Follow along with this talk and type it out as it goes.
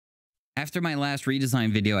After my last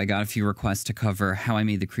redesign video, I got a few requests to cover how I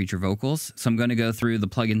made the creature vocals, so I'm going to go through the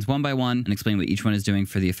plugins one by one and explain what each one is doing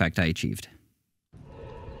for the effect I achieved.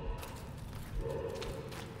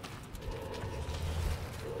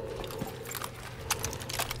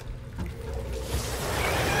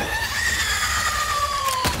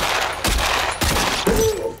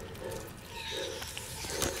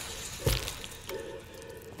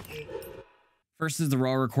 First is the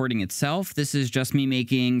raw recording itself. This is just me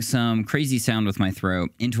making some crazy sound with my throat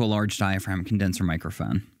into a large diaphragm condenser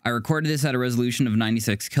microphone. I recorded this at a resolution of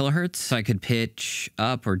 96 kilohertz, so I could pitch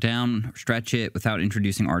up or down or stretch it without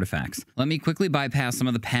introducing artifacts. Let me quickly bypass some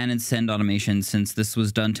of the pan and send automations since this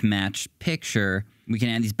was done to match picture. We can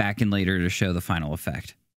add these back in later to show the final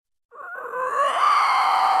effect.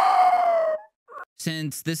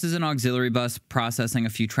 Since this is an auxiliary bus processing a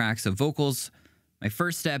few tracks of vocals, my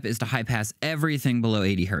first step is to high pass everything below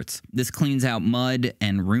 80 Hz. This cleans out mud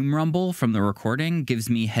and room rumble from the recording, gives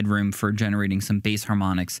me headroom for generating some bass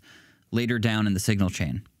harmonics later down in the signal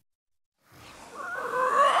chain.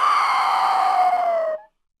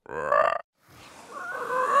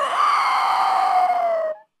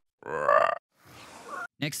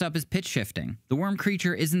 Next up is pitch shifting. The worm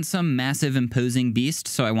creature isn't some massive imposing beast,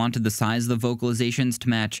 so I wanted the size of the vocalizations to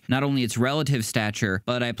match not only its relative stature,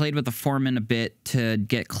 but I played with the foreman a bit to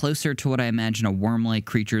get closer to what I imagine a worm-like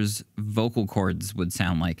creature's vocal cords would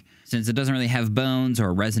sound like. Since it doesn't really have bones or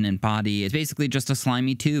a resonant body, it's basically just a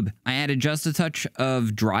slimy tube. I added just a touch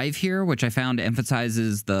of drive here, which I found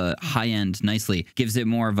emphasizes the high end nicely, gives it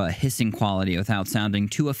more of a hissing quality without sounding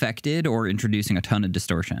too affected or introducing a ton of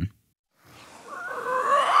distortion.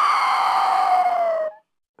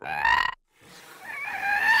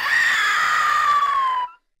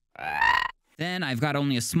 Then I've got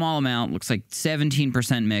only a small amount, looks like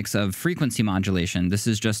 17% mix of frequency modulation. This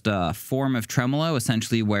is just a form of tremolo,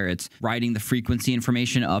 essentially where it's riding the frequency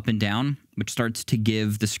information up and down, which starts to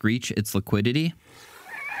give the screech its liquidity.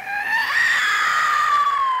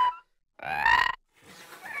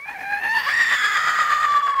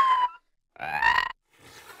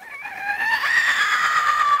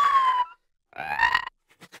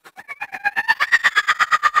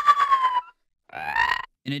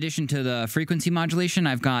 In addition to the frequency modulation,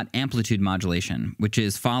 I've got amplitude modulation, which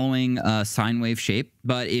is following a sine wave shape,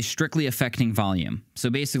 but is strictly affecting volume. So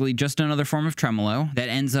basically just another form of tremolo that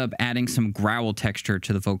ends up adding some growl texture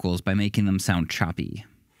to the vocals by making them sound choppy.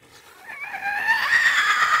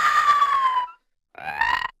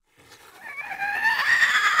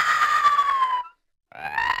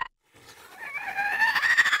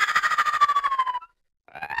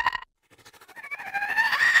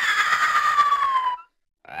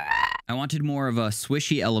 I wanted more of a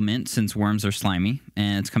swishy element since worms are slimy,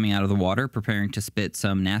 and it's coming out of the water, preparing to spit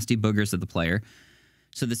some nasty boogers at the player.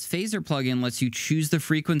 So this phaser plugin lets you choose the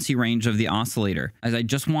frequency range of the oscillator, as I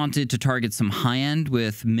just wanted to target some high end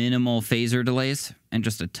with minimal phaser delays, and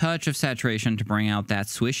just a touch of saturation to bring out that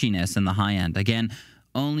swishiness in the high end. Again,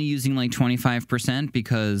 only using like 25%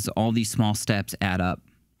 because all these small steps add up.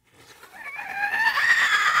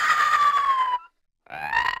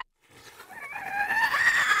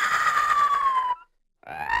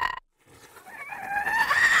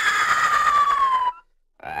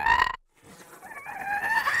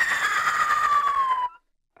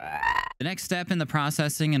 The next step in the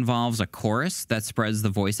processing involves a chorus that spreads the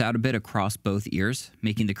voice out a bit across both ears,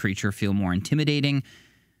 making the creature feel more intimidating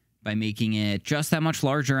by making it just that much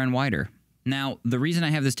larger and wider. Now, the reason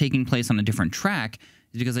I have this taking place on a different track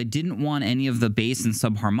is because I didn't want any of the bass and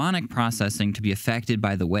subharmonic processing to be affected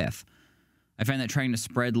by the width. I find that trying to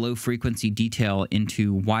spread low-frequency detail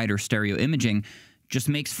into wider stereo imaging just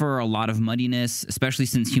makes for a lot of muddiness, especially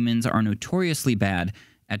since humans are notoriously bad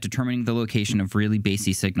at determining the location of really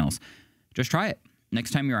bassy signals. Just try it.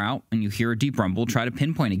 Next time you're out and you hear a deep rumble, try to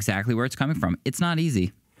pinpoint exactly where it's coming from. It's not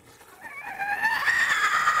easy.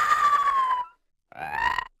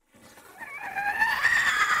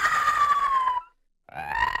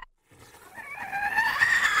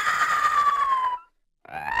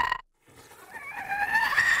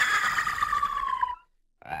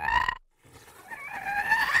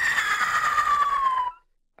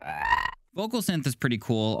 Vocal synth is pretty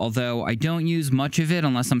cool, although I don't use much of it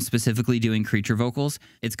unless I'm specifically doing creature vocals.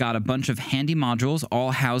 It's got a bunch of handy modules all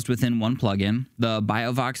housed within one plugin. The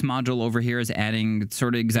BioVox module over here is adding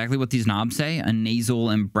sort of exactly what these knobs say, a nasal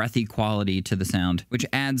and breathy quality to the sound, which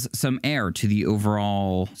adds some air to the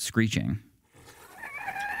overall screeching.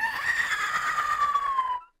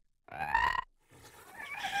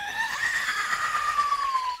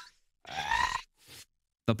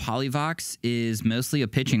 The Polyvox is mostly a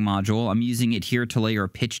pitching module. I'm using it here to layer a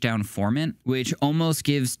pitch down formant, which almost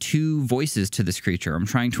gives two voices to this creature. I'm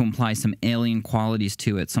trying to imply some alien qualities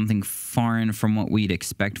to it, something foreign from what we'd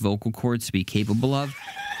expect vocal cords to be capable of.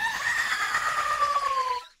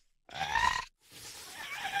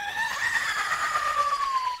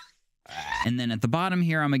 And then at the bottom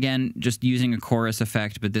here, I'm again just using a chorus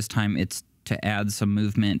effect, but this time it's to add some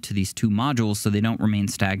movement to these two modules so they don't remain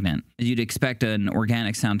stagnant. As you'd expect an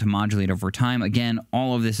organic sound to modulate over time. Again,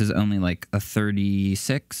 all of this is only like a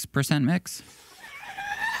 36% mix.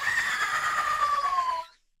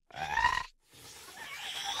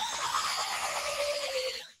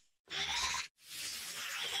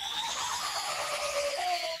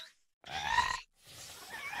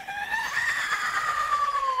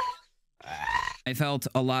 I felt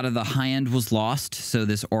a lot of the high end was lost, so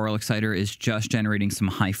this Aural Exciter is just generating some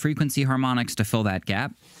high frequency harmonics to fill that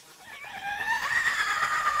gap.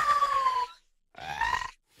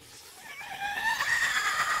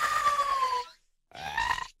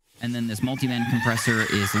 And then this multiband compressor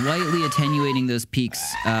is lightly attenuating those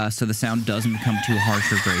peaks so the sound doesn't become too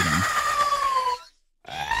harsh or grating.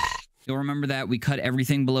 You'll remember that we cut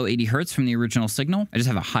everything below 80 Hertz from the original signal. I just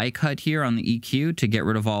have a high cut here on the EQ to get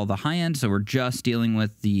rid of all the high end, so we're just dealing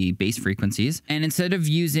with the bass frequencies. And instead of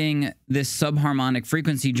using this subharmonic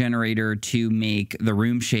frequency generator to make the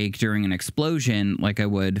room shake during an explosion, like I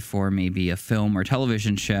would for maybe a film or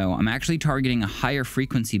television show, I'm actually targeting a higher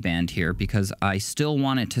frequency band here because I still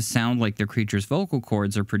want it to sound like the creature's vocal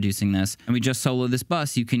cords are producing this. And we just solo this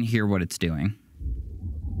bus, you can hear what it's doing.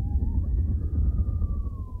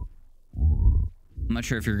 I'm not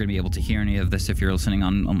sure if you're going to be able to hear any of this if you're listening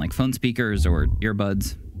on like phone speakers or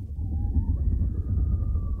earbuds.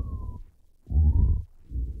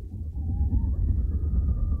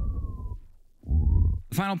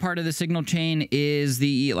 The final part of the signal chain is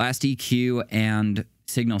the last EQ and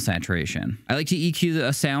signal saturation. I like to EQ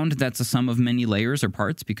a sound that's a sum of many layers or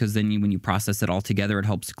parts because then when you process it all together, it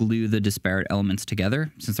helps glue the disparate elements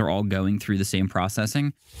together since they're all going through the same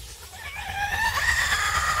processing.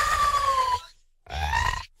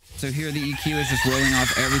 So here the EQ is just rolling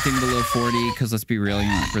off everything below 40 because let's be real,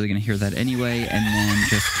 you're not really going to hear that anyway. And then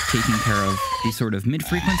just taking care of these sort of mid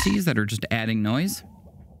frequencies that are just adding noise.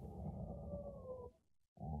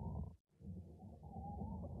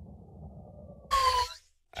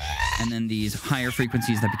 And then these higher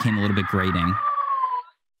frequencies that became a little bit grating.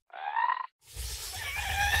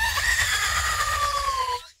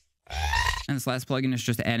 And this last plugin is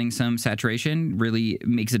just adding some saturation. Really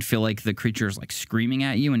makes it feel like the creature is like screaming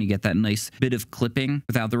at you and you get that nice bit of clipping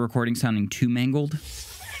without the recording sounding too mangled.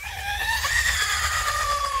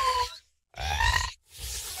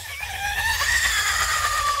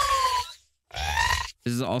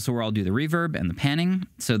 This is also where I'll do the reverb and the panning,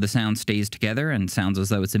 so the sound stays together and sounds as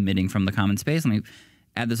though it's emitting from the common space. Let me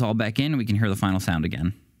add this all back in and we can hear the final sound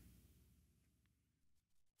again.